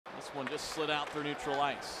one just slid out through neutral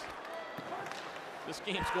ice. This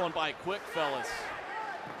game's going by quick, fellas.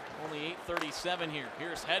 Only 8:37 here.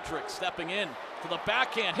 Here's Hedrick stepping in to the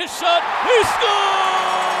backhand. His shot, he scores!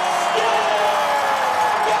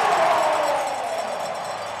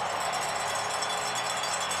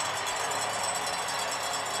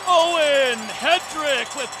 Owen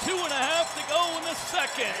Hedrick with 2.5 to go in the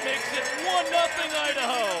second makes it 1-0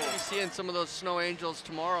 Idaho. You're seeing some of those snow angels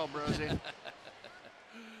tomorrow, Brosy.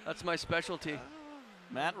 That's my specialty.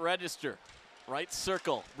 Matt Register, right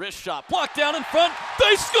circle, wrist shot, blocked down in front.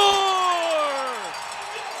 They score!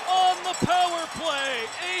 On the power play,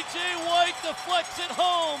 A.J. White deflects it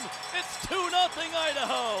home. It's 2-0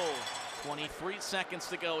 Idaho. 23 seconds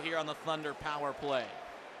to go here on the Thunder power play.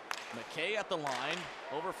 McKay at the line,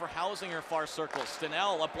 over for Hausinger, far circle.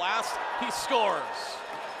 Stenell, a blast, he scores.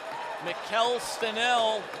 Mikkel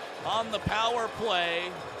Stenell on the power play.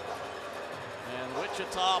 And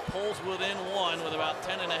Wichita pulls within one with about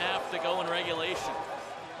 10.5 to go in regulation.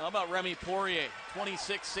 How about Remy Poirier?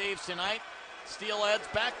 26 saves tonight. Steelheads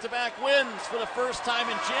back-to-back wins for the first time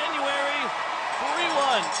in January.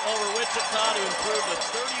 3-1 over Wichita to improve to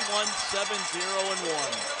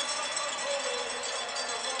 31-7-0-1.